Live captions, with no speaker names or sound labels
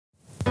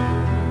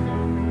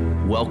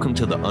Welcome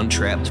to the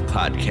Untrapped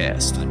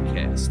podcast,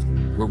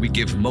 where we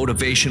give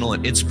motivational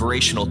and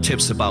inspirational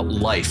tips about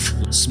life,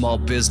 small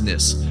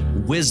business,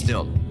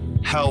 wisdom,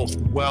 health,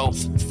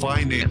 wealth,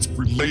 finance,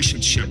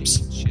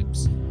 relationships.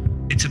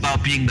 It's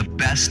about being the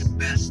best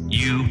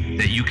you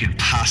that you can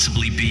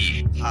possibly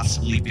be.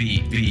 Hashtag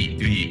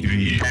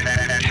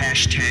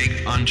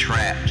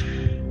Untrapped.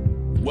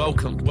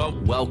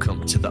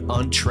 Welcome to the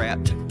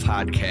Untrapped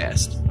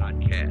podcast.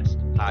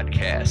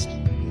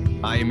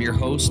 I am your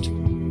host,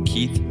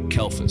 Keith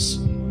Kalfas.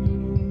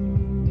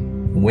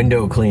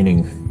 Window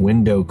cleaning,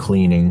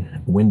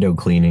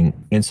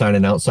 inside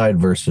and outside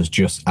versus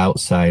just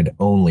outside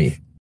only.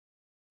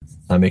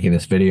 I'm making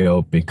this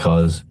video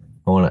because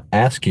I want to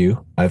ask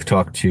you, I've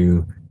talked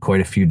to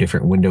quite a few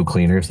different window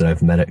cleaners that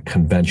I've met at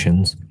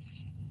conventions,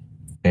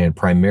 and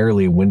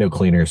primarily window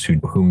cleaners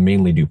who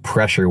mainly do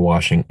pressure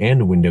washing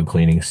and window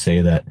cleaning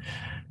say that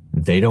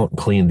they don't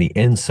clean the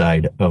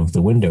inside of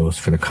the windows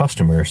for the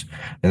customers.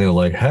 And they're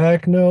like,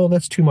 heck no,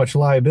 that's too much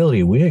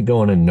liability. We ain't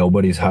going in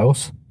nobody's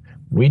house.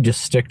 We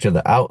just stick to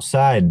the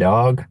outside,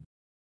 dog.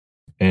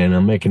 And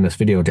I'm making this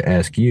video to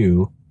ask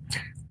you,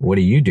 what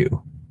do you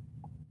do?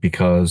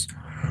 Because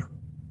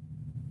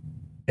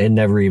it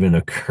never even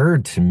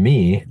occurred to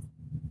me.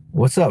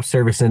 What's up,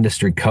 service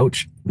industry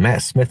coach?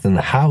 Matt Smith in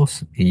the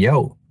house.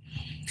 Yo.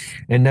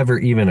 It never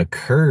even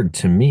occurred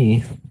to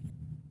me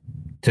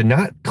to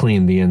not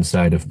clean the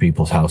inside of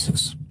people's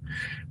houses.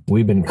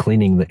 We've been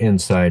cleaning the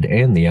inside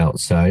and the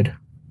outside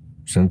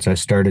since I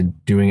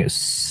started doing it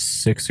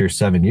 6 or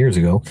 7 years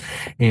ago.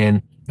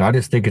 And I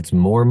just think it's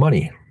more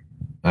money.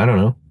 I don't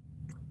know.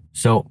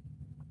 So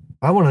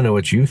I want to know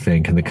what you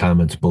think in the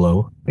comments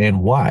below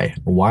and why.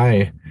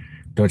 Why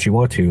don't you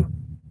want to?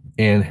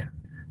 And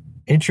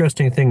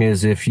interesting thing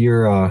is, if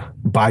you're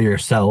by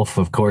yourself,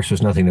 of course,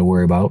 there's nothing to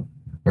worry about.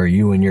 Or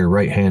you and your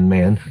right-hand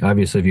man.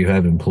 Obviously, if you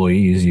have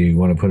employees, you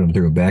want to put them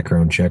through a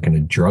background check and a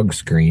drug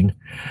screen.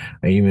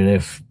 Even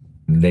if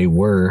they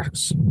were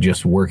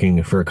just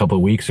working for a couple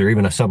of weeks, or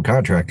even a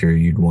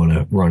subcontractor, you'd want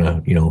to run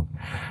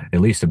at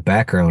least a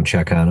background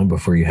check on them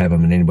before you have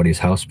them in anybody's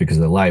house, because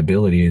the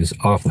liability is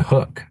off the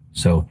hook.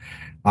 So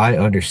I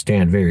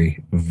understand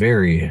very,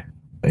 very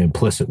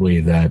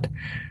implicitly that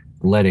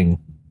letting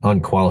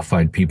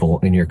unqualified people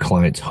in your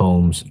clients'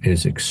 homes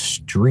is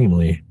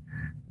extremely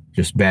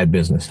just bad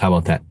business. How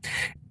about that?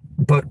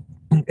 But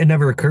it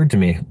never occurred to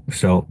me.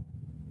 So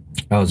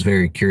I was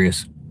very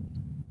curious.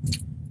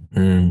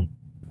 And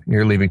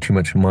you're leaving too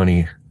much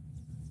money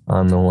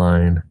on the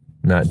line,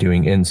 not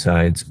doing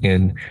insides,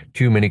 and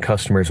too many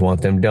customers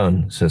want them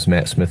done, says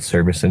Matt Smith,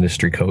 service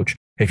industry coach.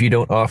 If you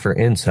don't offer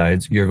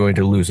insides, you're going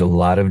to lose a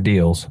lot of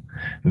deals.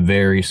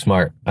 Very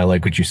smart. I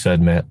like what you said,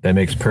 Matt. That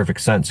makes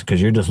perfect sense,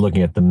 because you're just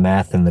looking at the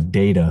math, and the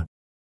data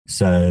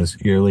says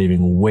you're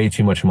leaving way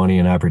too much money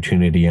and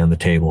opportunity on the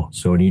table.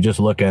 So when you just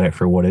look at it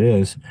for what it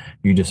is,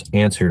 you just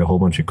answered a whole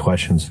bunch of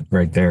questions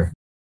right there.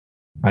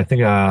 I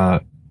think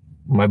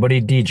my buddy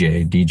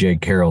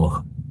DJ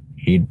Carroll,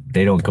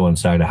 they don't go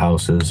inside of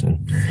houses.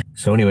 And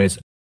so anyways,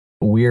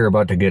 we're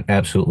about to get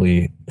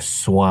absolutely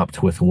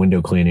swamped with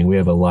window cleaning. We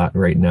have a lot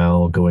right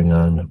now going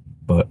on,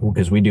 but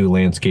because we do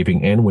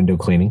landscaping and window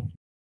cleaning,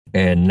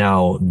 and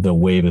now the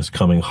wave is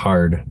coming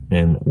hard,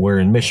 and we're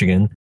in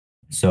Michigan.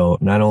 So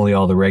not only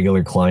all the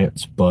regular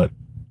clients, but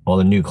all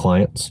the new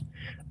clients.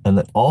 And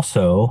then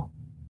also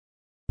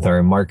with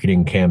our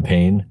marketing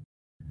campaign,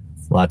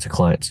 lots of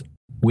clients.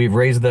 We've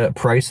raised the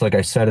price, like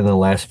I said in the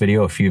last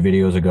video, a few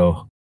videos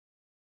ago,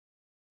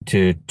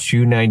 to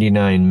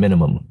 $299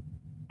 minimum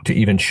to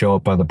even show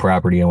up on the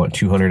property. I want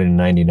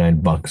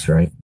 $299,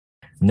 right?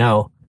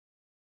 Now,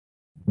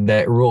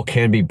 that rule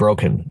can be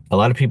broken. A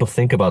lot of people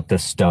think about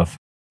this stuff.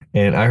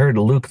 And I heard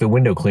Luke, the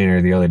window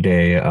cleaner, the other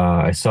day.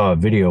 I saw a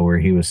video where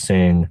he was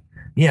saying,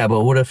 yeah,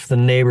 but what if the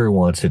neighbor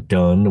wants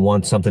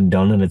something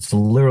done, and it's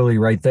literally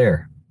right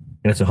there,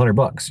 and it's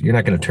 $100? You're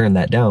not going to turn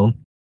that down.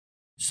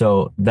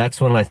 So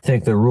that's when I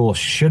think the rule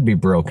should be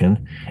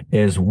broken,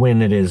 is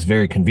when it is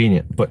very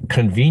convenient. But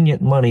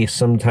convenient money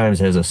sometimes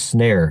has a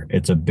snare.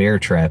 It's a bear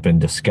trap in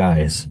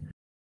disguise.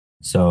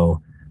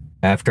 So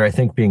after, I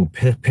think, being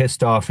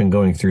pissed off and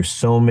going through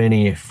so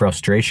many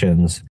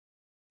frustrations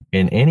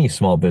in any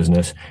small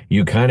business,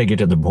 you kind of get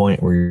to the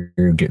point where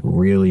you get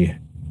really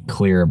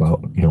clear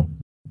about,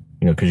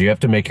 because you have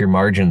to make your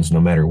margins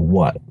no matter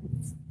what,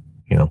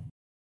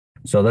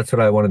 So that's what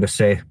I wanted to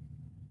say.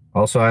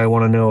 Also, I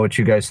want to know what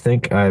you guys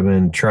think. I've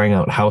been trying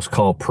out House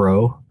Call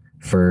Pro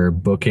for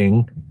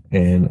booking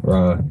and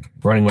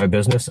running my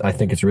business. I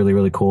think it's really,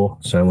 really cool.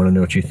 So I want to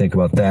know what you think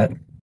about that.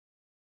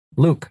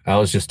 Luke, I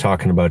was just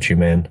talking about you,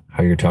 man,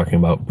 how you're talking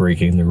about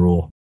breaking the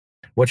rule.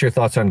 What's your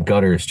thoughts on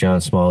gutters,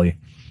 John Smalley?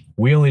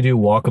 We only do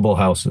walkable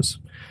houses.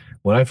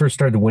 When I first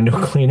started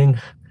window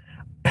cleaning,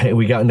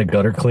 we got into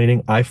gutter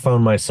cleaning. I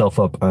found myself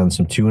up on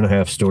some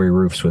 2.5-story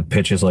roofs with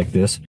pitches like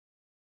this,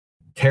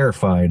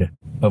 terrified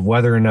of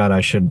whether or not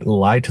I should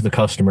lie to the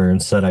customer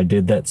and said I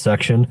did that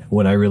section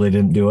when I really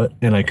didn't do it.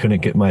 And I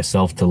couldn't get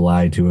myself to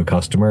lie to a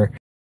customer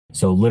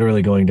So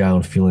literally going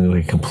down, feeling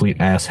like a complete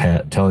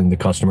asshat, telling the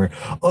customer,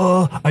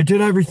 "Oh, I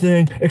did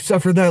everything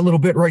except for that little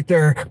bit right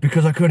there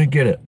because I couldn't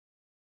get it."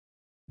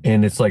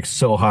 And it's like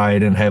so high, I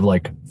didn't have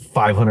like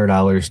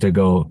 $500 to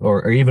go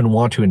or even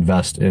want to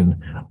invest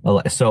in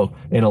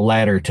a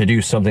ladder to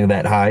do something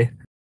that high.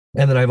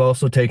 And then I've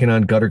also taken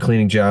on gutter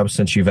cleaning jobs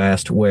since you've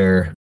asked,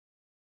 where,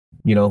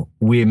 you know,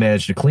 we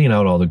managed to clean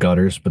out all the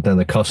gutters, but then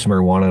the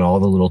customer wanted all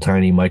the little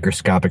tiny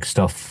microscopic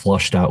stuff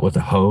flushed out with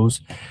a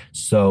hose.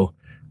 So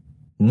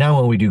now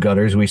when we do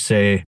gutters, we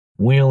say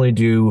we only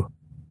do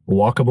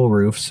walkable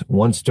roofs,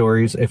 1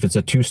 stories. If it's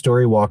a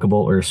 2-story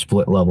walkable or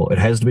split level, it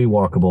has to be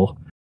walkable.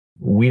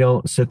 We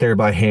don't sit there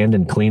by hand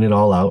and clean it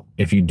all out.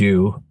 If you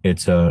do,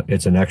 it's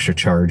an extra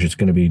charge. It's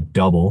going to be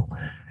double.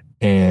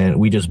 And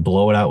we just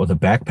blow it out with a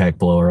backpack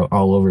blower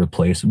all over the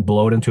place,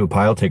 blow it into a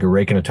pile, take a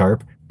rake and a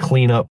tarp,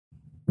 clean up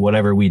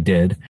whatever we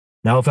did.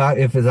 Now,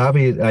 if it's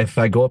obvious, if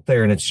I go up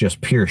there and it's just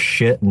pure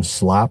shit and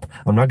slop,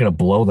 I'm not going to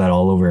blow that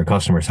all over a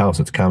customer's house.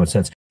 It's common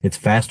sense. It's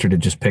faster to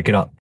just pick it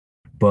up.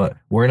 But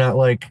we're not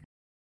like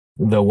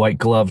the white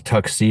glove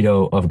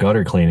tuxedo of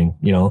gutter cleaning.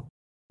 You know,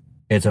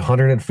 it's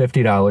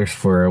 $150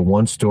 for a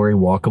 1-story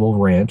walkable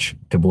ranch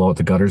to blow out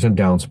the gutters and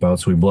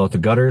downspouts. We blow out the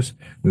gutters,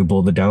 we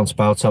blow the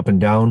downspouts up and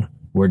down.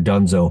 We're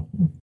donezo.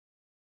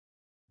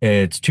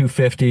 It's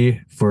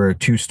 $250 for a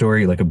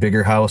 2-story, like a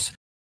bigger house.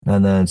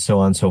 And then so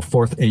on and so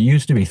forth. It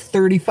used to be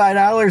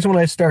 $35 when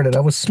I started. I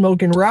was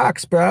smoking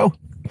rocks, bro.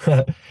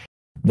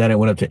 Then it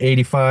went up to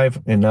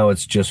 $85, and now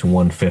it's just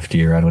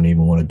 $150, or I don't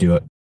even want to do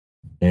it.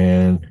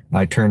 And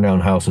I turn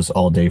down houses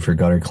all day for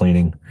gutter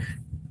cleaning.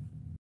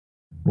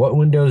 What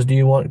windows do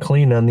you want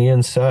cleaned on the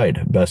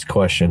inside? Best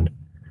question.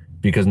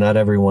 Because not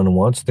everyone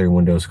wants their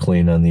windows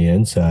cleaned on the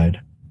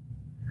inside.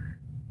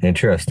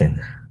 Interesting.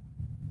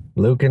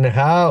 Luke in the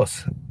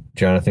house.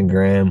 Jonathan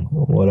Graham.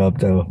 What up,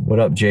 though? What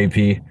up,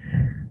 JP?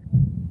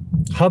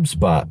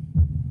 HubSpot,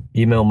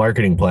 email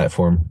marketing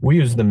platform. We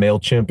use the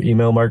MailChimp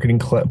email marketing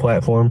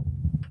platform,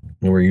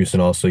 and we're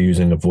also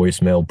using a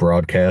voicemail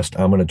broadcast.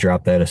 I'm going to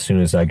drop that as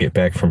soon as I get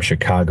back from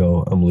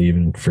Chicago. I'm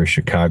leaving for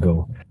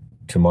Chicago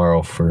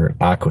tomorrow for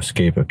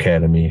Aquascape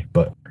Academy.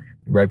 But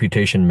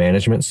reputation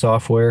management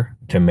software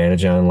to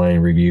manage online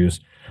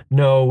reviews.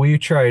 No, we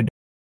tried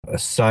a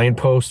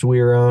Signpost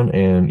we were on,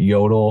 and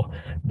Yodel,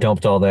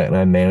 dumped all that, and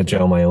I manage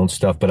all my own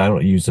stuff, but I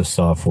don't use the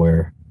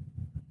software.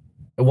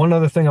 One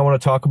other thing I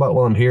want to talk about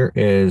while I'm here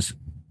is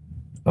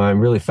I'm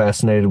really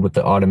fascinated with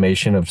the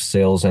automation of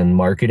sales and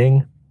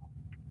marketing.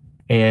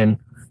 And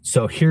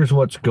so here's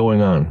what's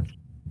going on.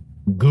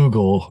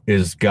 Google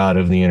is God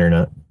of the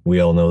internet. We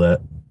all know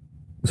that.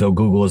 So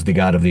Google is the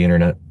God of the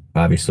internet,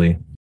 obviously.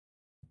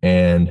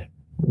 And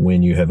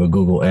when you have a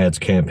Google Ads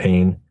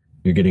campaign,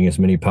 you're getting as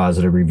many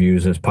positive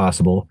reviews as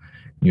possible.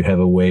 You have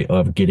a way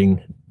of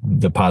getting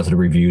the positive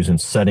reviews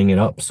and setting it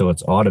up so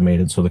it's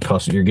automated, so the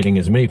customer, you're getting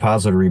as many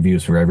positive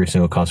reviews for every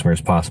single customer as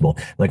possible.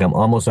 Like, I'm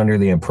almost under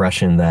the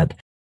impression that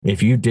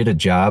if you did a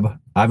job,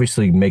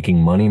 obviously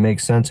making money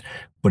makes sense,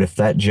 but if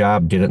that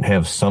job didn't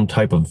have some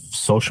type of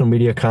social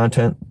media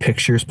content,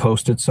 pictures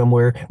posted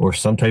somewhere, or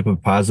some type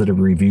of positive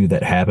review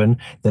that happened,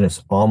 then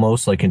it's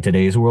almost like, in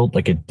today's world,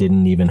 like it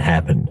didn't even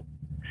happen.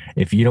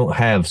 If you don't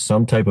have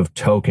some type of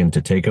token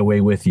to take away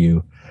with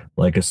you,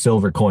 like a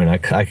silver coin. I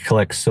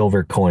collect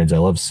silver coins. I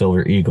love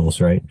silver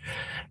eagles, right?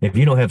 If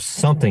you don't have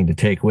something to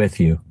take with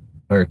you,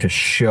 or to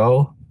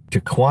show, to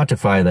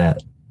quantify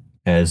that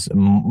as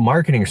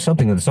marketing or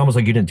something, it's almost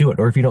like you didn't do it.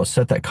 Or if you don't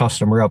set that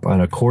customer up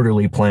on a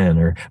quarterly plan,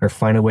 or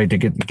find a way to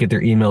get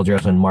their email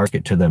address and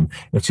market to them,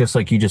 it's just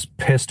like you just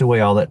pissed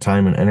away all that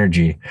time and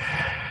energy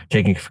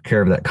taking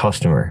care of that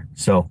customer.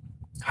 So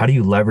how do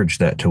you leverage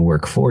that to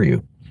work for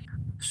you?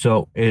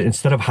 So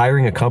instead of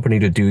hiring a company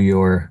to do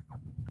your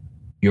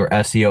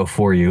SEO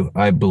for you,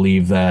 I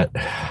believe that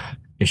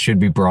it should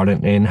be brought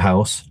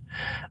in-house,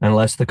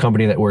 unless the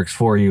company that works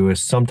for you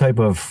is some type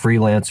of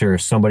freelancer or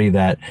somebody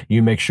that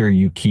you make sure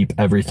you keep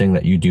everything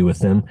that you do with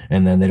them,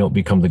 and then they don't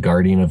become the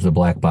guardian of the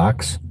black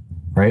box,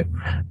 right?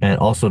 And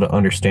also to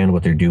understand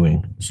what they're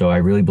doing. So I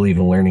really believe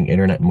in learning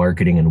internet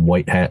marketing and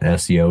white hat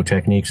SEO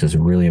techniques is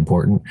really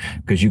important,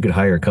 because you could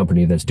hire a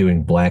company that's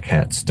doing black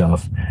hat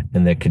stuff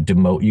and that could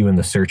demote you in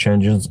the search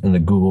engines, in the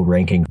Google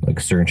ranking, like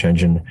search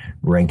engine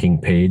ranking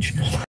page.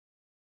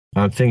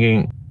 I'm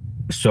thinking,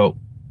 so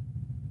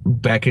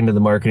back into the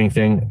marketing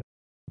thing,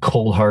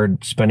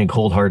 spending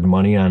cold hard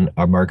money on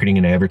our marketing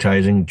and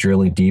advertising,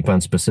 drilling deep on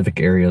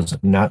specific areas,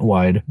 not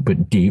wide,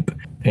 but deep,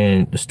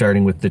 and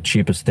starting with the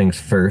cheapest things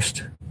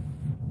first,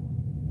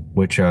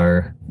 which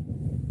are,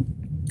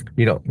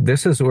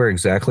 this is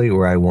exactly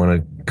where I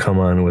want to come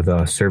on with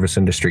a service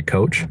industry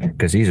coach,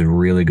 because he's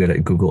really good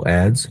at Google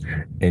Ads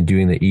and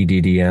doing the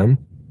EDDM.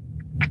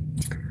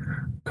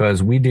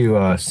 Because we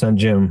do send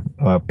Jim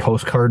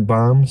postcard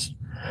bombs,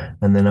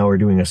 and then now we're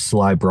doing a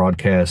sly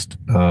broadcast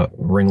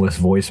ringless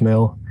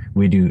voicemail.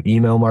 We do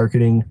email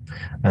marketing,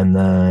 and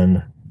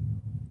then,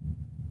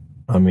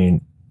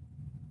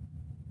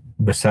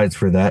 besides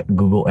for that,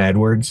 Google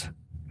AdWords,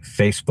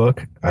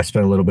 Facebook. I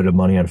spent a little bit of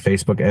money on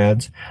Facebook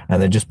ads,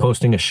 and then just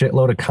posting a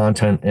shitload of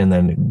content, and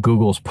then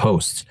Google's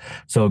posts.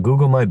 So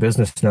Google My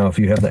Business now, if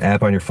you have the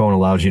app on your phone,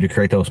 allows you to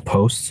create those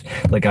posts.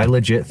 Like, I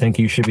legit think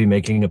you should be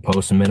making a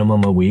post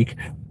minimum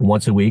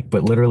once a week,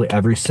 but literally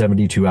every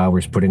 72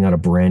 hours putting out a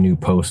brand new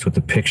post with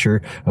a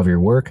picture of your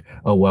work,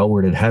 a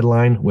well-worded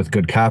headline with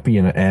good copy,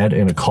 and an ad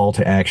and a call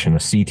to action, a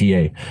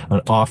CTA,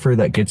 an offer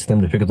that gets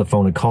them to pick up the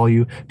phone and call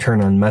you,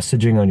 turn on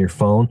messaging on your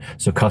phone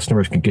so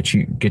customers can get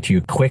to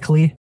you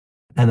quickly.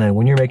 And then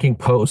when you're making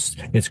posts,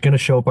 it's going to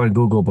show up on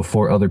Google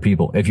before other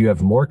people. If you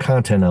have more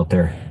content out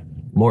there,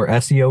 more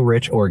SEO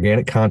rich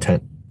organic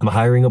content, I'm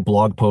hiring a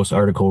blog post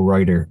article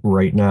writer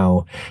right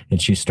now,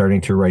 and she's starting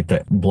to write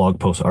that blog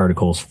post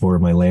articles for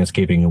my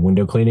landscaping and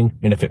window cleaning.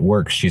 And if it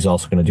works, she's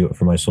also going to do it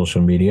for my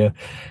social media.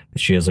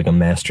 She has like a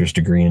master's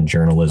degree in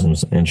journalism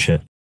and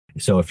shit.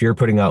 So if you're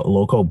putting out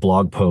local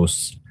blog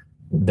posts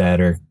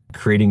that are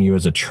creating you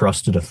as a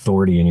trusted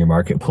authority in your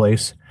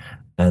marketplace,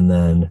 and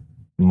then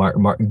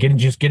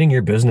getting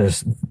your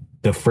business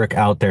the frick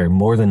out there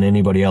more than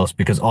anybody else,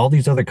 because all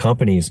these other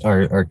companies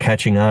are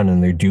catching on,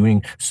 and they're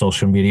doing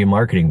social media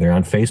marketing. They're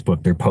on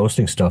Facebook, they're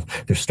posting stuff,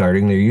 they're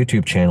starting their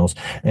YouTube channels,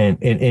 and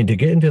to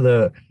get into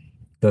the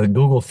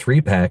Google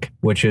 3-pack,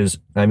 which is,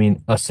 I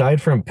mean,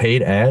 aside from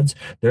paid ads,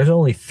 there's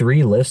only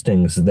 3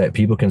 listings that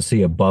people can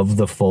see above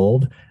the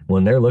fold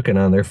when they're looking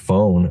on their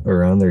phone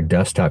or on their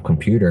desktop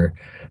computer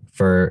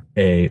for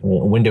a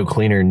window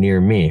cleaner near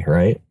me,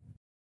 right?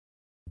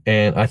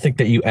 And I think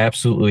that you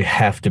absolutely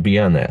have to be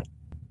on that.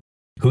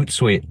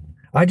 Hootsuite.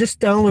 I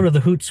just downloaded the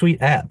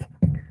Hootsuite app.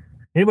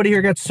 Anybody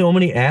here got so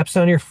many apps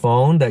on your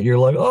phone that you're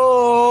like,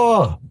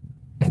 oh,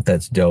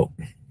 that's dope.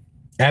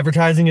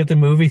 Advertising at the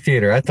movie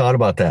theater. I thought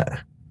about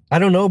that. I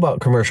don't know about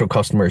commercial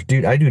customers.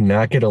 Dude, I do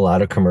not get a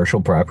lot of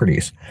commercial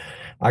properties.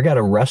 I got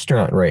a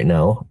restaurant right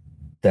now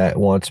that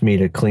wants me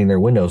to clean their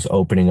windows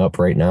opening up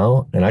right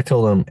now. And I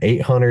told them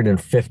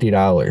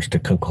 $850 to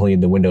clean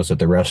the windows at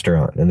the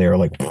restaurant. And they were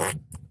like,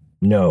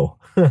 no.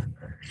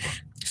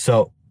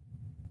 So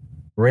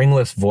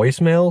ringless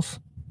voicemails,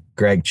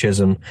 Greg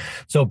Chisholm.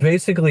 So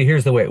basically,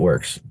 here's the way it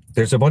works.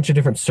 There's a bunch of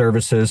different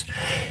services.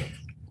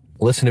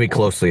 Listen to me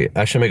closely.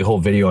 I should make a whole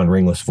video on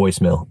ringless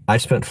voicemail. I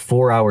spent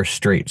 4 hours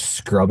straight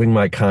scrubbing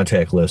my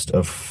contact list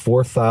of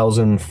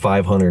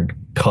 4,500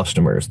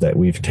 customers that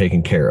we've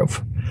taken care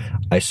of.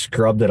 I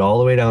scrubbed it all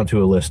the way down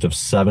to a list of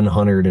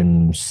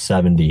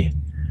 770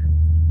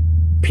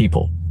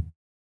 people.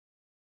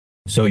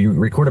 So you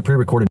record a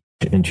pre-recorded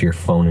into your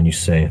phone and you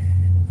say,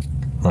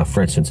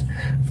 for instance,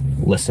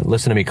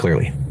 listen to me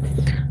clearly.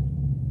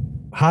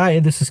 Hi,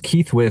 this is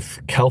Keith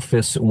with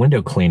Kalfas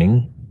Window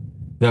Cleaning.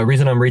 The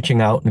reason I'm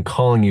reaching out and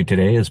calling you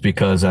today is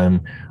because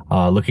I'm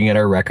looking at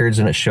our records,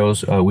 and it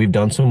shows we've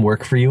done some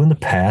work for you in the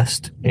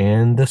past,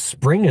 and the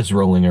spring is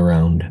rolling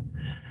around.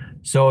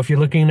 So if you're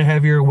looking to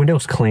have your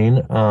windows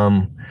clean,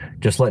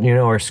 just letting you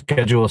know our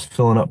schedule is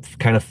filling up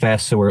kind of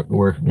fast, so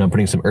we're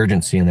putting some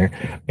urgency in there,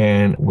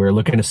 and we're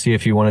looking to see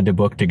if you wanted to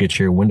book to get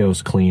your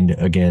windows cleaned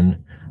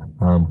again.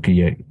 Could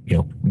you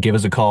give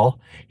us a call?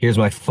 Here's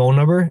my phone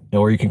number,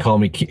 or you can call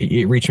me,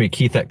 reach me,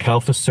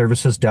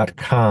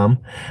 Keith@kalfasservices.com,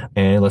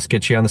 and let's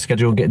get you on the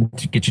schedule and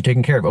get you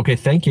taken care of. Okay,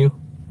 thank you.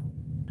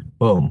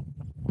 Boom.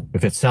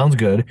 If it sounds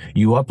good,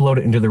 you upload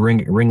it into the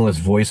ringless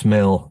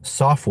voicemail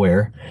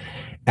software.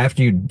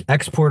 After you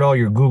export all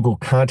your Google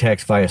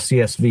contacts via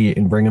CSV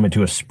and bring them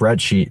into a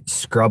spreadsheet,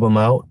 scrub them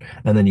out,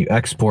 and then you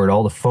export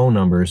all the phone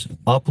numbers,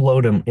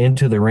 upload them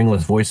into the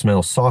ringless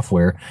voicemail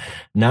software.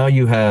 Now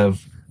you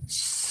have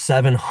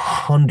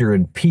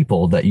 700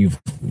 people that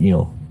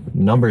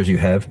numbers you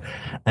have,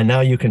 and now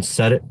you can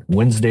set it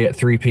Wednesday at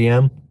 3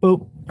 p.m.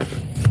 Boop.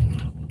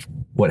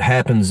 What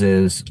happens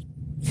is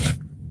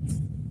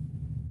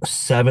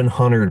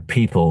 700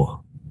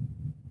 people's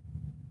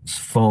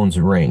phones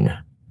ring,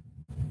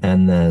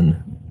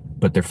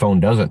 but their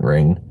phone doesn't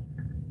ring.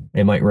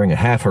 It might ring a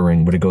half a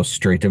ring, but it goes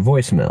straight to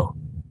voicemail.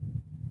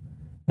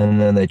 And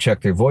then they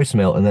check their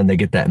voicemail, and then they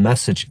get that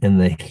message,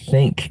 and they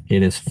think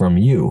it is from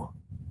you.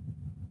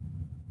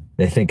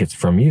 They think it's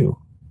from you,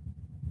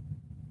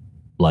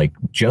 like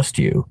just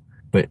you,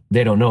 but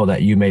they don't know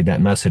that you made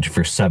that message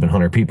for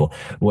 700 people.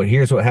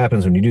 Here's what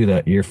happens when you do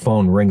that. Your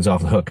phone rings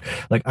off the hook.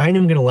 Like, I ain't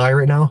even gonna lie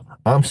right now.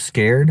 I'm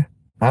scared.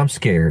 I'm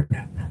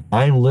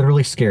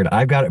literally scared.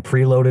 I've got it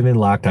preloaded and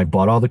locked. I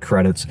bought all the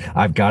credits.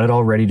 I've got it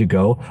all ready to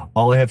go.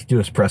 All I have to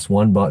do is press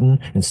one button,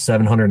 and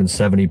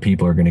 770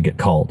 people are going to get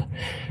called.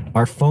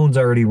 Our phone's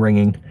already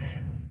ringing.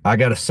 I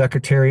got a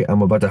secretary.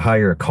 I'm about to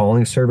hire a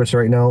calling service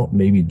right now,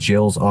 maybe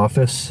Jill's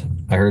office.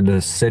 I heard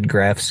the Sid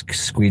Graff's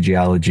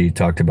Squeegeology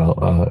talked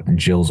about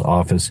Jill's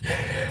office.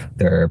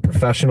 They're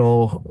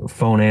professional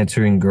phone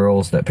answering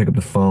girls that pick up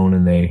the phone,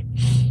 and I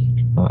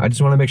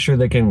just want to make sure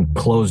they can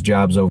close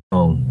jobs over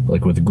phone,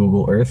 like with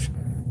Google Earth.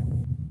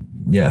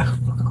 Yeah.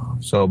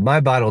 So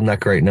my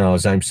bottleneck right now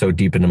is I'm so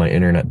deep into my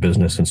internet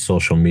business and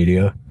social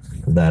media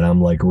that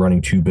I'm like running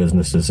 2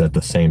 businesses at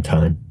the same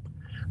time.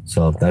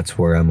 So that's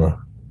where I'm a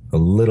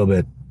little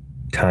bit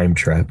time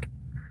trapped.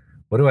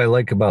 What do I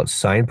like about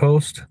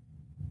Signpost?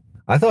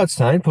 I thought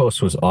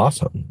Signpost was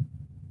awesome.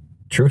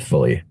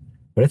 truthfully,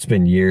 but it's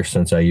been years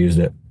since I used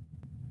it.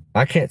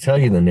 I can't tell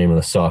you the name of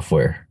the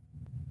software.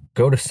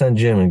 Go to Send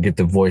Jim and get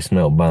the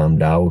voicemail bomb,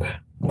 dog.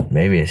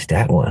 Maybe it's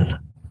that one.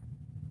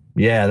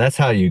 Yeah, that's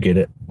how you get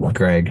it,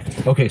 Greg.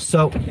 Okay,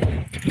 so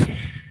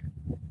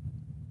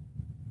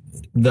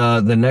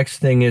the next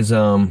thing is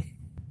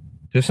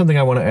there's something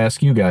I want to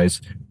ask you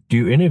guys.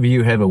 Do any of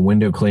you have a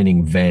window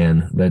cleaning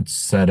van that's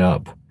set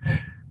up,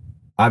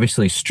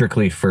 obviously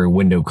strictly for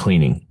window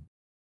cleaning?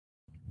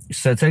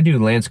 Since I do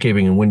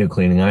landscaping and window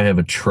cleaning, I have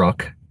a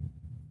truck,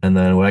 and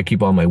then when I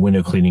keep all my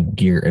window cleaning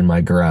gear in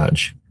my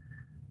garage,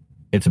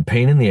 it's a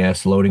pain in the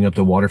ass loading up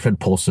the water-fed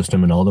pull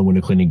system and all the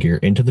window cleaning gear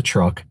into the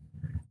truck,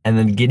 and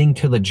then getting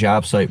to the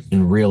job site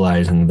and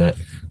realizing that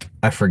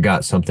I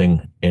forgot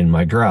something in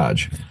my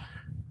garage.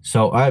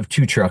 So I have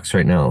 2 trucks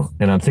right now,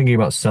 and I'm thinking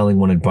about selling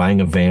one and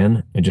buying a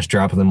van and just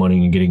dropping the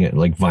money and getting it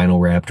like vinyl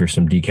wrapped or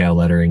some decal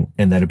lettering,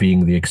 and that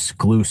being the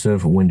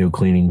exclusive window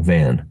cleaning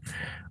van.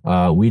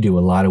 We do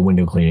a lot of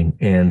window cleaning,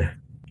 and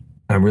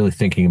I'm really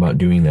thinking about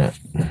doing that.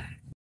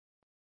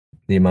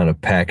 The amount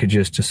of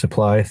packages to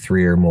supply,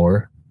 3 or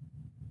more.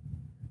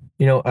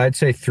 You know, I'd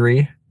say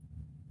 3.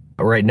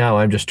 Right now,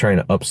 I'm just trying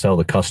to upsell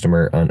the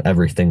customer on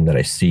everything that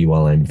I see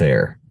while I'm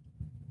there.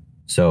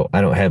 So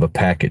I don't have a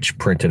package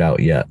printed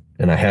out yet,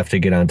 and I have to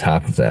get on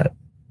top of that.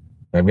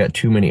 I've got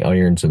too many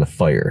irons in the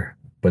fire,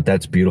 but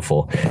that's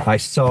beautiful. I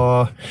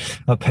saw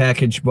a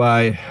package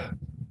by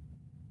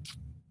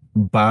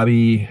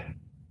Bobby,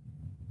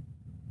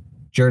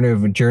 Journey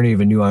of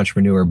a New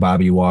Entrepreneur,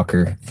 Bobby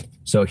Walker.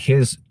 So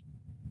his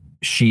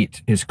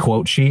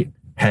quote sheet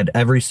had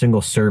every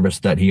single service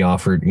that he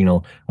offered, you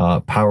know,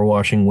 power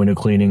washing, window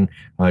cleaning,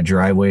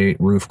 driveway,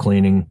 roof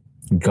cleaning,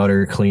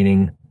 gutter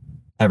cleaning,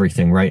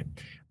 everything, right?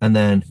 And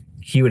then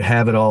he would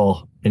have it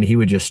all, and he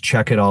would just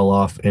check it all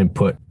off and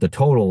put the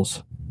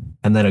totals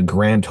and then a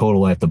grand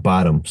total at the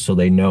bottom so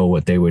they know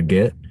what they would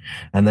get.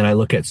 And then I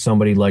look at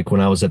somebody like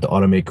when I was at the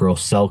Automate Grow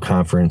Sell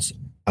conference,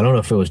 I don't know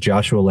if it was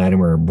Joshua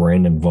Latimer or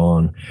Brandon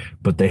Vaughn,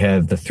 but they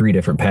have the 3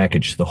 different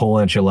packages, the whole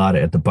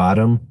enchilada at the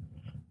bottom,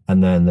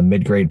 and then the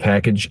mid-grade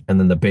package, and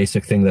then the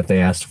basic thing that they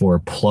asked for,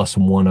 plus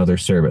 1 other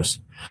service.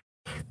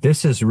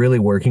 This is really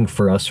working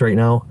for us right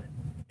now,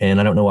 and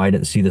I don't know why I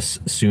didn't see this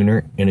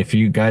sooner. And if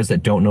you guys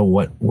that don't know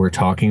what we're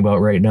talking about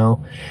right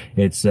now,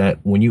 it's that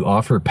when you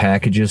offer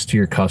packages to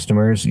your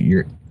customers,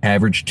 your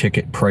average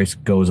ticket price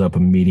goes up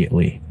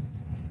immediately.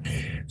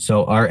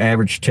 So our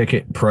average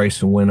ticket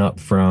price went up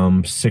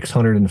from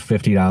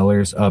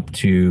 $650 up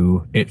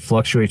to, it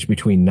fluctuates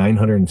between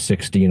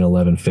 $960 and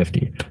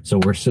 $1,150. So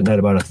we're sitting at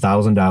about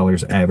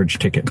 $1,000 average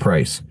ticket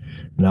price.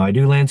 Now I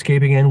do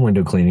landscaping and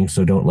window cleaning,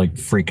 so don't like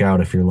freak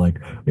out if you're like,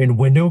 in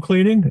window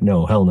cleaning?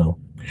 No, hell no.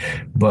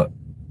 But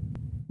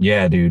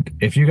yeah, dude,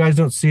 if you guys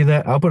don't see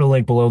that, I'll put a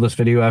link below this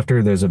video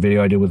after. There's a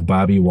video I did with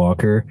Bobby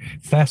Walker.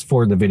 Fast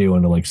forward the video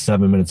into like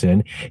 7 minutes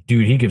in.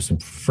 Dude, he gives some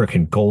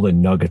freaking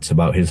golden nuggets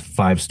about his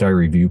 5-star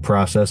review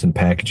process and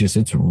packages.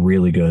 It's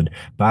really good.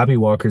 Bobby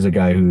Walker's a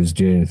guy who's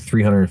doing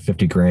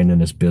 350 grand in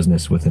his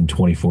business within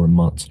 24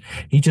 months.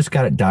 He just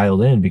got it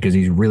dialed in because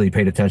he's really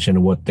paid attention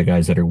to what the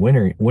guys that are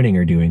winning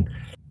are doing.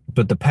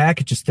 But the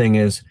packages thing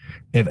is,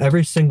 if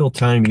every single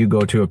time you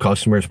go to a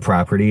customer's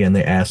property and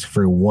they ask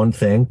for one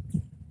thing,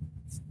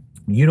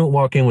 you don't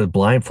walk in with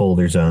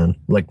blindfolders on,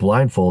 like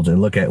blindfolds, and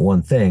look at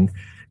one thing.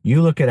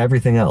 You look at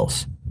everything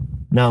else.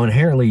 Now,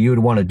 inherently, you would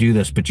want to do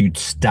this, but you'd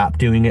stop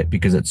doing it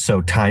because it's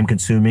so time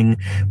consuming.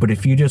 But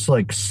if you just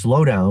like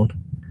slow down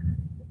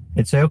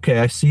and say, okay,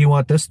 I see you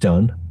want this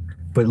done,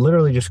 but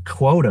literally just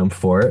quote them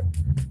for it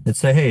and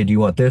say, hey, do you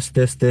want this,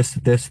 this, this,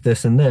 this,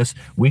 this, and this?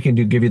 We can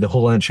give you the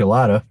whole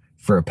enchilada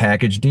for a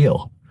package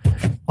deal.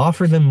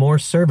 Offer them more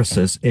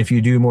services if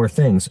you do more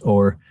things,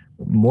 or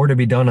more to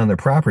be done on their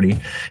property.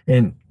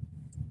 And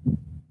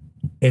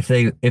if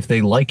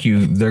they like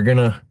you, they're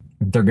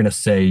gonna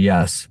say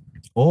yes,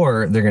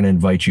 or they're gonna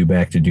invite you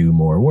back to do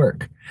more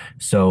work.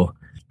 So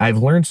I've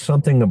learned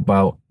something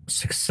about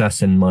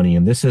success and money,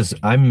 and this is,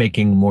 I'm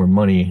making more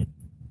money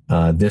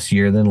this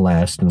year than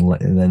last,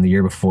 and then the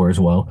year before as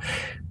well,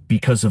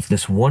 because of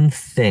this one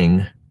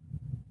thing.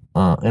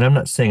 And I'm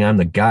not saying I'm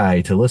the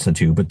guy to listen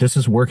to, but this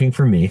is working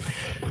for me.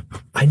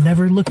 I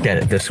never looked at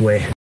it this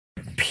way.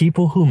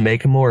 People who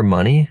make more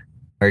money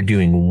are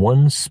doing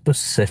one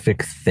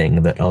specific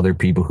thing that other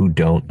people who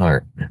don't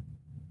aren't.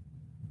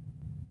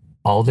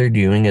 All they're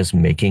doing is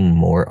making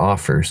more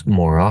offers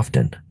more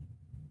often.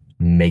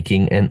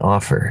 Making an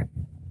offer.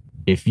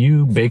 If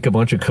you bake a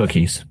bunch of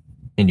cookies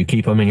and you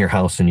keep them in your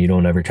house and you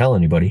don't ever tell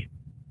anybody,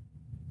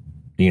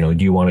 you know,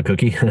 do you want a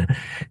cookie?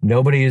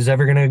 Nobody is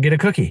ever going to get a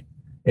cookie.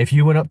 If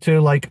you went up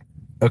to like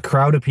a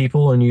crowd of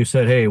people and you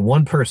said, hey,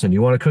 one person, do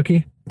you want a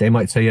cookie? They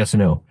might say yes or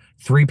no.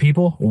 3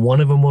 people,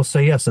 one of them will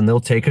say yes and they'll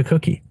take a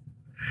cookie.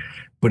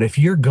 But if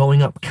you're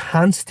going up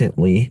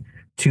constantly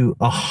to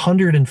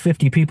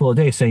 150 people a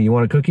day saying, you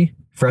want a cookie?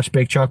 Fresh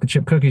baked chocolate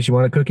chip cookies, you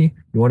want a cookie?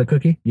 You want a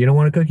cookie? You don't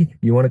want a cookie?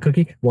 You want a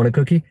cookie? Want a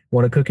cookie?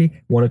 Want a cookie?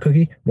 Want a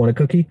cookie? Want a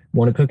cookie?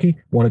 Want a cookie?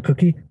 Want a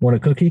cookie? Want a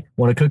cookie?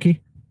 Want a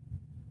cookie?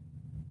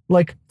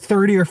 like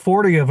 30 or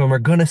 40 of them are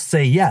going to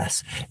say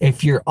yes.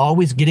 If you're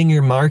always getting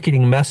your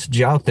marketing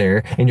message out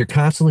there and you're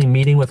constantly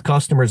meeting with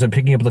customers and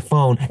picking up the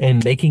phone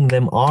and making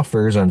them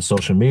offers on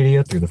social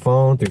media, through the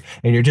phone,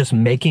 and you're just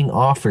making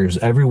offers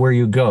everywhere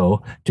you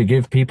go to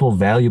give people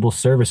valuable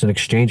service in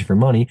exchange for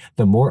money,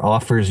 the more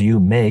offers you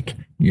make.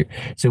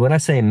 So when I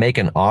say make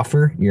an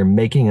offer, you're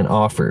making an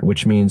offer,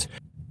 which means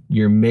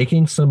you're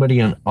making somebody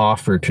an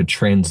offer to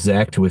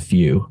transact with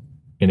you.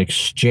 In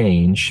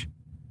exchange,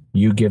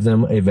 you give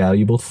them a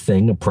valuable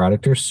thing, a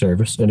product or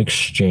service in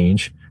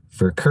exchange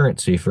for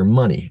currency, for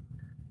money.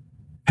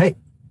 Hey,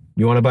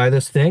 you want to buy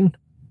this thing?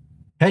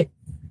 Hey,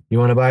 you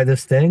want to buy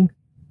this thing?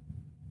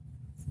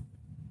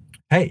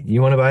 Hey,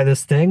 you want to buy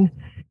this thing?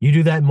 You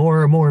do that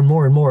more and more and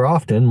more and more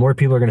often, more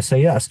people are going to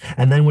say yes.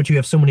 And then once you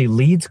have so many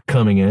leads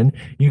coming in,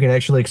 you can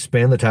actually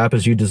expand the top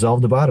as you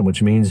dissolve the bottom,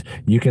 which means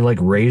you can like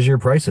raise your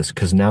prices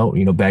because now,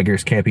 you know,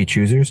 beggars can't be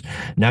choosers.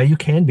 Now you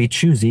can be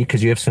choosy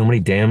because you have so many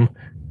damn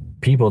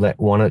people that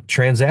want to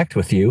transact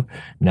with you.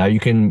 Now you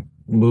can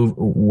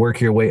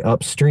work your way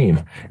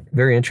upstream.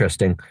 Very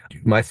interesting.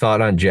 My thought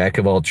on jack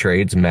of all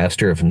trades,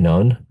 master of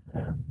none.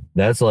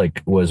 That's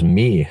like, was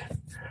me.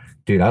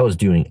 Dude, I was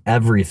doing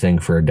everything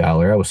for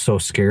 $1. I was so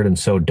scared and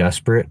so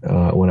desperate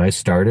when I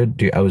started.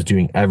 Dude, I was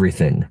doing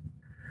everything.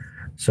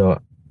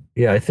 So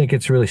yeah, I think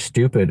it's really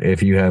stupid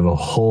if you have a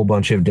whole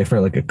bunch of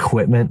different like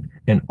equipment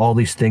and all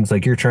these things.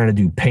 Like you're trying to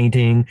do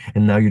painting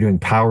and now you're doing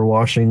power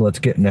washing. Let's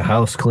get into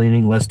house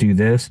cleaning. Let's do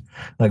this.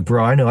 Like,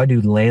 bro, I know I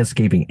do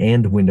landscaping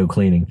and window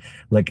cleaning.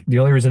 Like the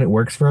only reason it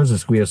works for us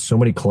is we have so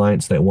many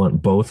clients that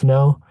want both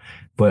now.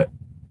 But,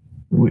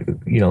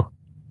 you know,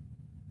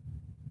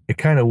 it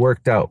kind of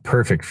worked out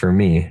perfect for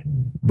me.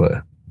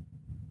 But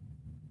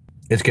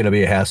it's going to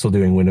be a hassle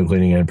doing window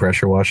cleaning and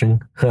pressure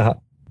washing.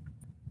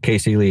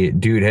 Casey Lee,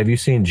 dude, have you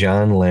seen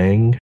John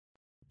Lang?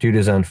 Dude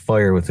is on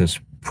fire with his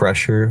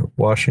pressure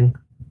washing.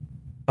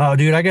 Oh,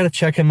 dude, I got to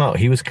check him out.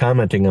 He was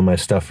commenting on my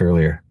stuff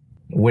earlier.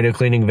 Window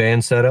cleaning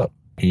van setup.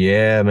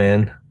 Yeah,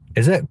 man.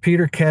 Is that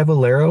Peter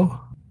Cavallero?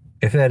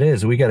 If that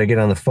is, we got to get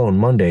on the phone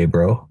Monday,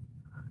 bro.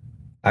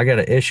 I got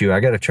an issue. I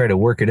got to try to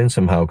work it in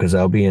somehow because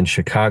I'll be in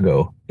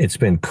Chicago. It's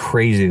been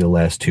crazy the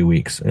last 2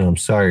 weeks, and I'm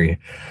sorry.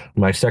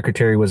 My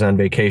secretary was on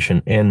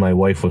vacation and my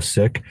wife was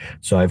sick,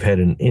 so I've had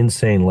an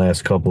insane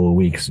last couple of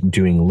weeks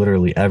doing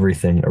literally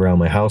everything around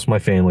my house, my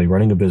family,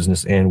 running a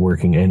business, and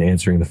working and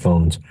answering the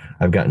phones.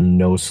 I've gotten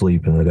no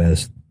sleep in the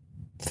past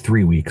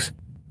 3 weeks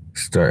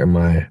starting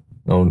my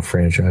own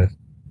franchise.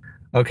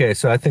 Okay,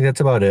 so I think that's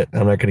about it.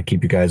 I'm not going to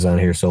keep you guys on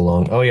here so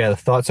long. Oh, yeah, the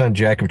thoughts on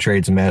Jack of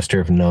Trades, Master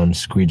of None,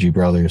 Squeegee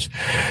Brothers.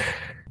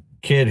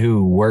 Kid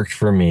who worked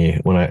for me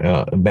when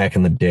I back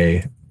in the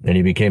day, and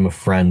he became a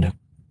friend,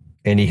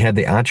 and he had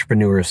the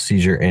entrepreneur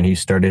seizure, and he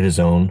started his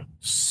own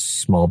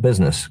small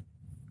business.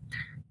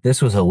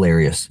 This was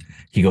hilarious.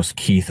 He goes,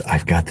 Keith,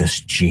 I've got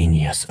this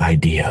genius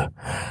idea.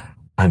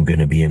 I'm going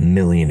to be a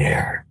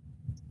millionaire.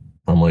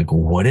 I'm like,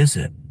 what is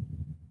it?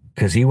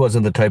 Because he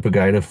wasn't the type of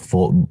guy to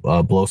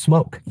blow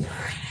smoke.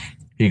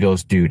 He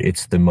goes, dude,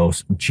 it's the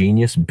most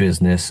genius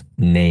business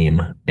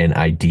name and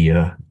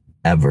idea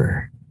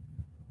ever.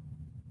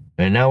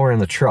 And now we're in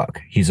the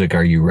truck. He's like,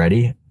 are you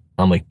ready?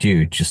 I'm like,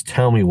 dude, just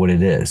tell me what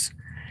it is.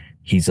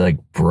 He's like,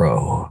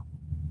 bro,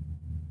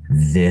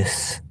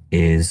 this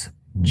is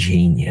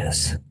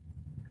genius.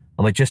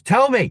 I'm like, just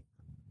tell me.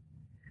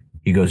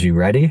 He goes, you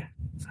ready?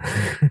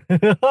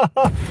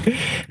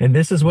 And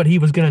this is what he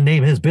was going to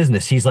name his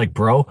business. He's like,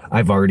 bro,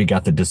 I've already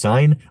got the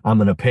design. I'm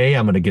going to pay.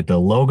 I'm going to get the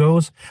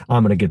logos.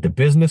 I'm going to get the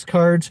business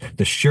cards,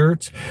 the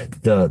shirts,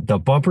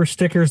 the bumper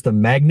stickers, the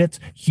magnets.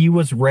 He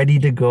was ready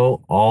to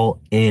go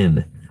all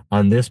in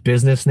on this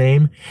business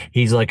name.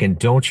 He's like, and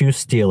don't you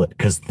steal it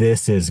because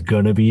this is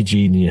going to be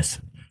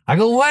genius. I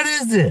go, what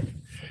is it?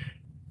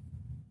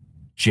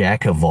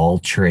 Jack of all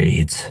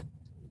trades.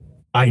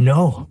 I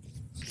know.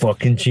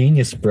 Fucking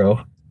genius,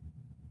 bro.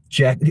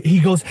 Jack, he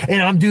goes,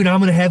 and I'm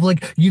gonna have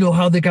like, you know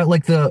how they got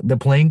like the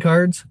playing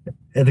cards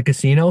at the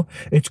casino?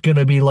 It's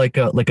gonna be like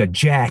a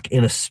jack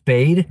and a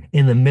spade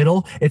in the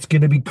middle. It's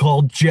gonna be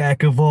called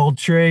Jack of all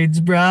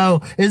trades,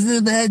 bro.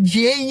 Isn't that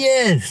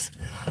genius?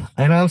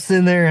 And I'm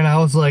sitting there and I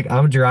was like,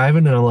 I'm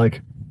driving and I'm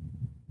like,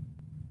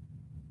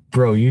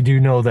 bro, you do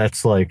know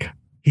that's like,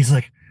 he's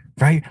like,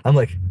 right? I'm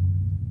like,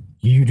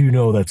 you do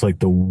know that's like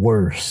the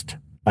worst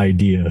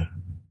idea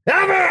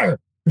ever.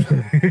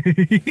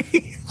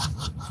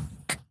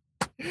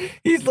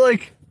 He's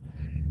like,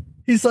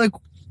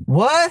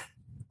 what?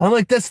 I'm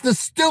like, that's the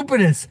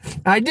stupidest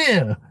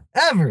idea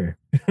ever.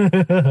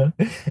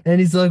 And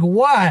he's like,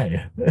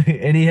 why?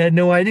 And he had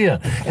no idea.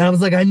 And I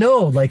was like, I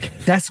know,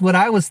 like, that's what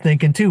I was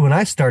thinking too. When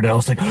I started, I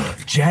was like,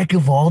 Jack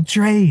of all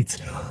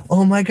trades.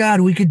 Oh my God,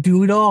 we could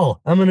do it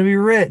all. I'm going to be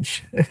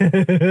rich.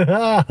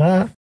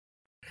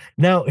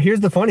 Now,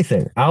 here's the funny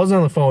thing. I was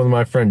on the phone with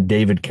my friend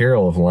David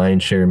Carroll of Lion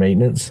Share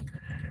Maintenance.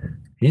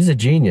 He's a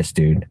genius,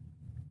 dude.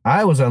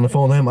 I was on the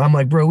phone with him. I'm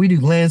like, bro, we do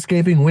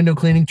landscaping, window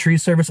cleaning, tree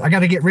service. I got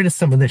to get rid of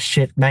some of this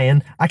shit,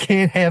 man. I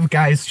can't have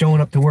guys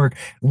showing up to work.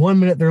 1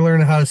 minute they're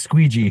learning how to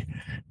squeegee.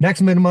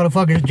 Next minute,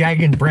 motherfucker's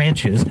jagging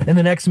branches. And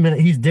the next minute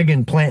he's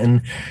digging,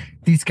 planting.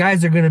 These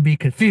guys are going to be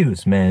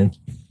confused, man.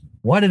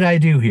 What did I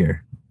do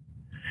here?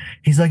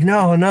 He's like,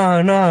 no,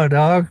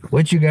 dog.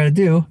 What you got to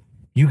do,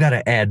 you got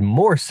to add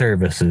more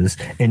services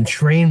and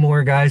train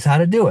more guys how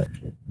to do it.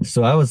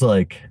 So I was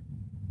like,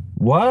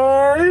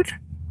 what?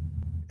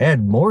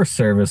 Add more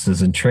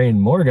services and train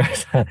more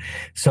guys.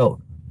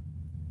 So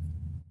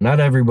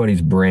not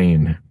everybody's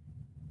brain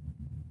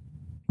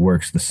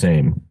works the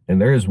same.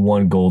 And there is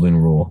one golden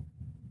rule.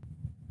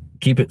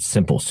 Keep it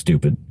simple,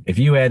 stupid. If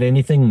you add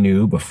anything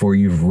new before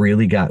you've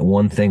really got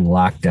one thing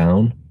locked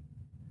down,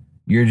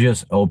 you're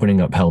just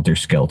opening up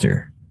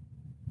helter-skelter.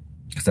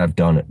 Because I've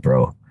done it,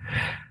 bro.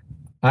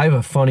 I have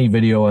a funny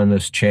video on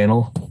this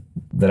channel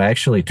that I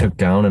actually took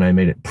down and I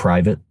made it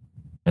private.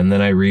 And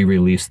then I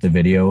re-released the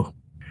video.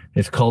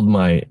 It's called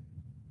my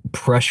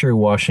pressure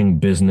washing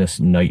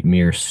business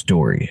nightmare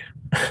story.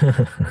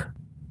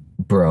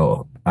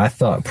 Bro, I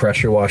thought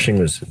pressure washing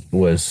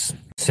was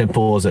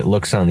simple as it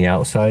looks on the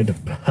outside.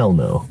 Hell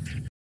no.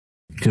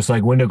 Just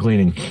like window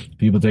cleaning.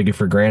 People take it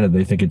for granted.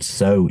 They think it's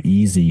so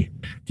easy.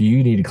 Do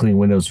you need to clean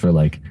windows for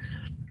like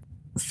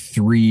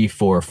 3,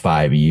 4,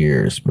 5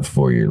 years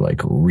before you're like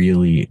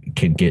really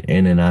can get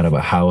in and out of a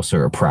house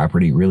or a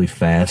property really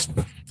fast?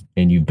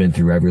 And you've been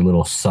through every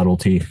little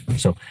subtlety.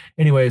 So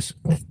anyways,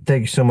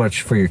 thank you so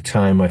much for your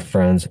time, my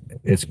friends.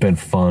 It's been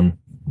fun.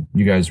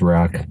 You guys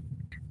rock.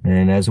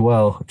 And as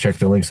well, check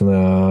the links in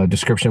the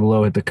description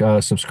below. Hit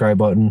the subscribe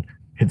button.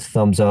 Hit the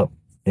thumbs up.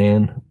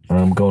 And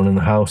I'm going in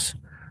the house.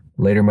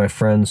 Later, my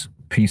friends.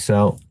 Peace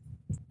out.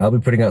 I'll be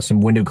putting out some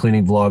window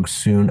cleaning vlogs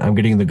soon. I'm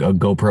getting the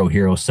GoPro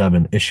Hero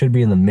 7. It should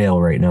be in the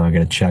mail right now. I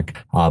gotta check.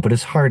 But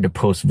it's hard to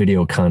post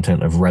video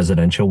content of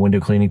residential window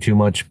cleaning too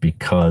much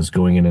because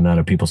going in and out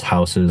of people's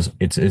houses,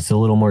 it's a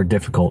little more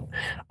difficult.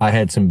 I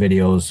had some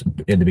videos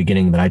in the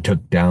beginning that I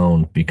took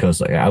down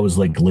because I was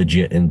like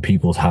legit in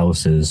people's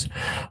houses,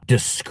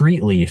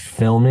 discreetly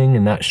filming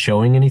and not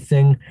showing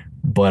anything.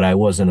 But I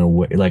wasn't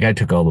aware. Like I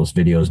took all those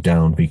videos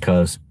down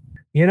because,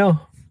 you know,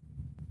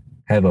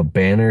 have a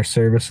banner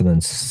service and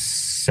then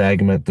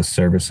segment the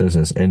services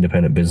as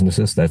independent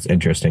businesses. That's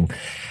interesting.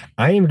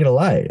 I ain't even gonna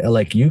lie.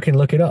 Like you can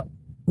look it up.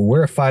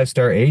 We're a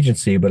 5-star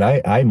agency, but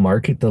I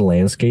market the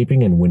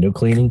landscaping and window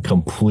cleaning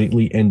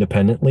completely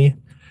independently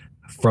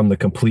from the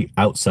complete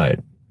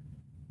outside.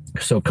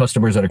 So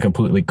customers that are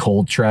completely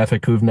cold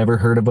traffic who've never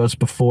heard of us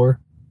before,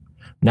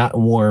 not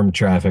warm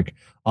traffic.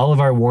 All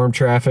of our warm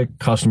traffic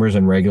customers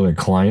and regular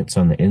clients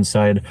on the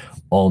inside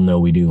all know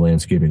we do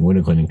landscaping,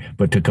 window cleaning,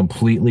 but to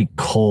completely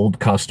cold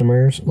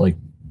customers, like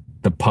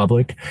the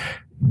public,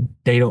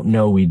 they don't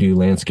know we do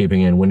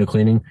landscaping and window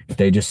cleaning.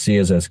 They just see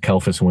us as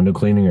Kalfas window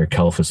cleaning or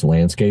Kalfas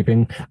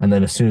landscaping. And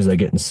then as soon as they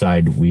get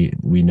inside,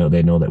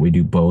 they know that we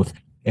do both.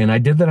 And I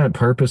did that on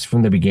purpose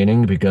from the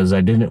beginning because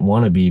I didn't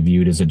want to be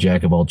viewed as a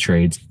jack of all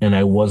trades. And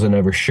I wasn't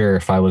ever sure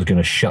if I was going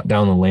to shut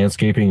down the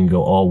landscaping and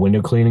go all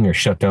window cleaning or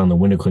shut down the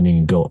window cleaning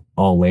and go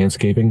all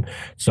landscaping.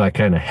 So I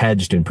kind of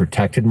hedged and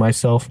protected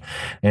myself.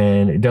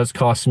 And it does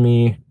cost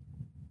me,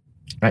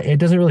 it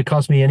doesn't really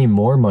cost me any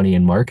more money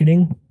in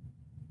marketing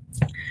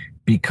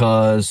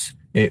because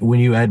when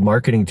you add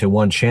marketing to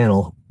one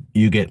channel,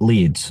 you get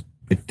leads.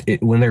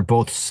 When they're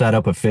both set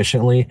up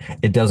efficiently,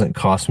 it doesn't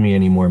cost me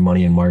any more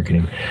money in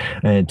marketing.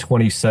 And in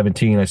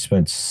 2017, I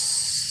spent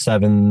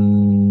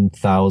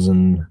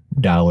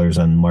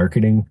 $7,000 on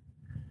marketing.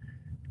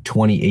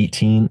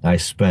 2018, I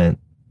spent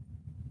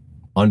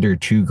under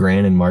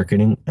 $2,000 in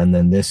marketing. And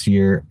then this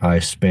year, I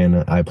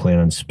plan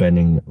on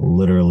spending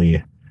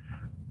literally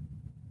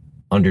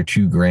under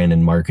 $2,000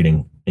 in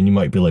marketing. And you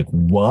might be like,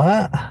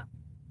 what?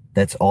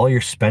 That's all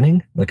you're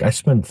spending? Like I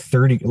spend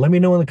 30. Let me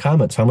know in the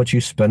comments how much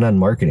you spend on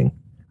marketing.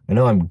 I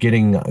know I'm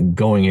getting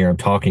going here. I'm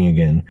talking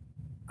again.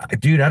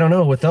 Dude, I don't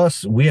know. With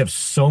us, we have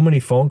so many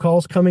phone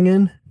calls coming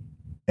in.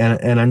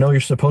 And I know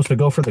you're supposed to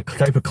go for the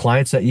type of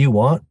clients that you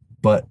want,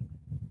 but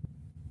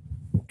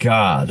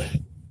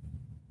God.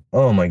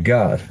 Oh my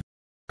God.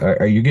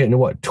 Are you getting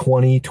what,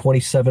 20,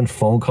 27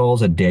 phone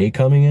calls a day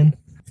coming in?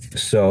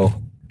 So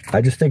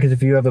I just think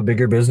if you have a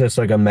bigger business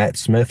like a Matt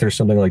Smith or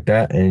something like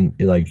that, and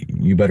like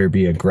you better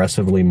be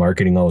aggressively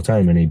marketing all the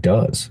time, and he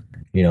does,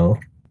 you know.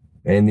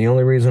 And the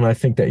only reason I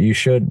think that you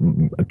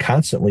should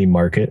constantly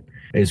market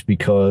is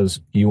because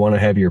you want to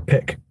have your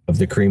pick of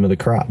the cream of the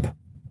crop.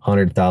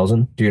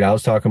 100,000. Dude, I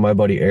was talking to my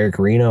buddy Eric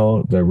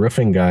Reno, the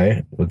roofing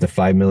guy with the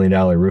 $5 million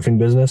roofing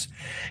business.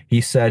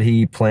 He said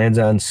he plans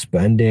on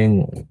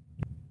spending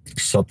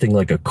something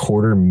like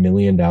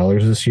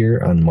 $250,000 this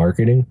year on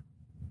marketing.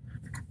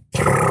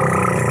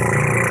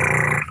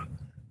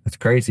 That's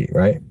crazy,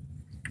 right?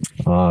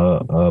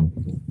 A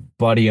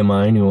buddy of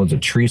mine who owns a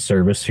tree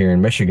service here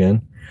in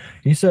Michigan,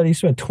 he said he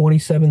spent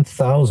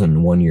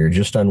 $27,000 one year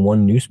just on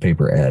one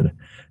newspaper ad.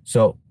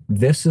 So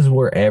this is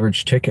where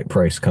average ticket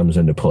price comes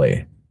into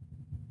play.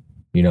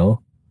 You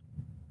know,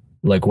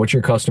 like what's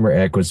your customer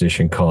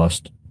acquisition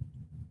cost?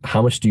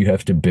 how much do you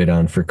have to bid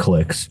on for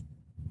clicks?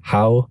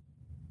 How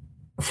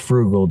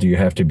frugal do you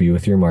have to be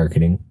with your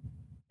marketing?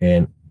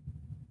 And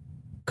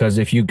because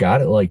if you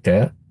got it like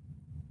that,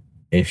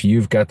 if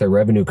you've got the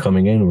revenue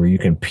coming in where you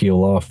can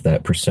peel off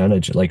that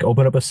percentage, like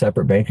open up a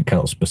separate bank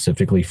account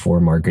specifically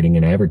for marketing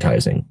and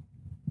advertising,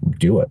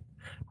 do it.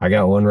 I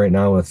got one right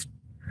now with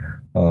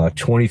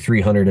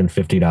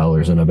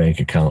 $2,350 in a bank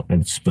account,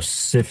 and it's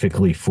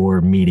specifically for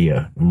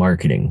media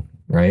marketing,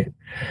 right?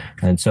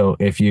 And so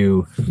if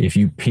you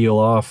peel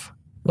off,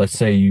 let's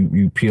say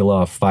you peel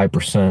off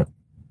 5%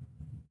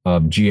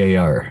 of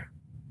GAR,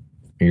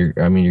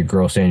 your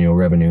gross annual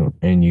revenue,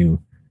 and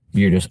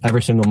you're just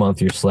every single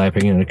month you're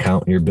slapping in an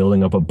account, you're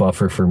building up a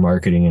buffer for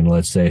marketing, and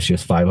let's say it's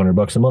just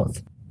 $500 a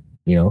month,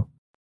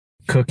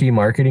 cookie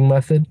marketing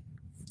method.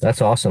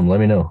 That's awesome. Let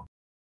me know.